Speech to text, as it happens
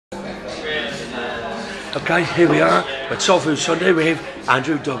Okay, here we are at Soul Food Sunday with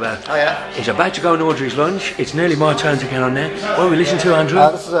Andrew Dubber. Oh yeah? He's about to go and order his lunch. It's nearly my turn to get on there. What are we listening to, Andrew?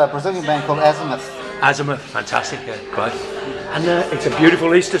 This is a Brazilian band called Azimuth. Azimuth, fantastic, yeah, great. And it's a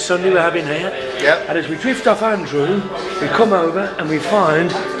beautiful Easter Sunday we're having here. Yep. And as we drift off Andrew, we come over and we find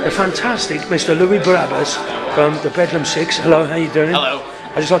the fantastic Mr. Louis Barabbas from the Bedlam Six. Hello, how you doing? Hello.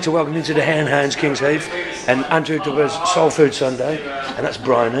 I'd just like to welcome you to the Hen Hands King's Heath and Andrew Dubber's Soul Food Sunday. And that's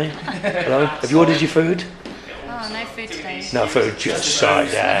Bryony. Hello. Have you ordered your food? Oh, no food today. No food, just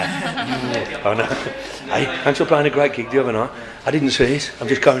cider. Oh no. Hey, thanks for playing a great gig the other night. I didn't see it. I'm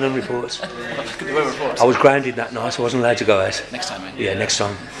just going on reports. I was grounded that night, so I wasn't allowed to go out. Next time, mate. Yeah, next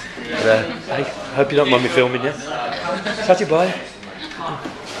time. But, hey, I hope you don't mind me filming you. Tatty bye.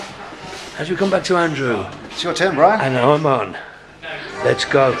 As we come back to Andrew. It's your turn, Brian. And I'm on. Let's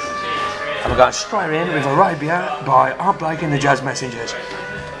go. And we're going straight in with Arabia by Art Blake and the Jazz Messengers.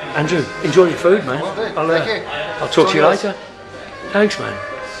 Andrew, enjoy your food, man. Thank you. I'll talk to you later. Thanks, man.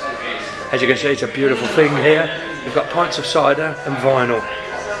 As you can see, it's a beautiful thing here. We've got pints of cider and vinyl,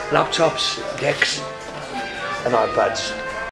 laptops, decks, and iPads.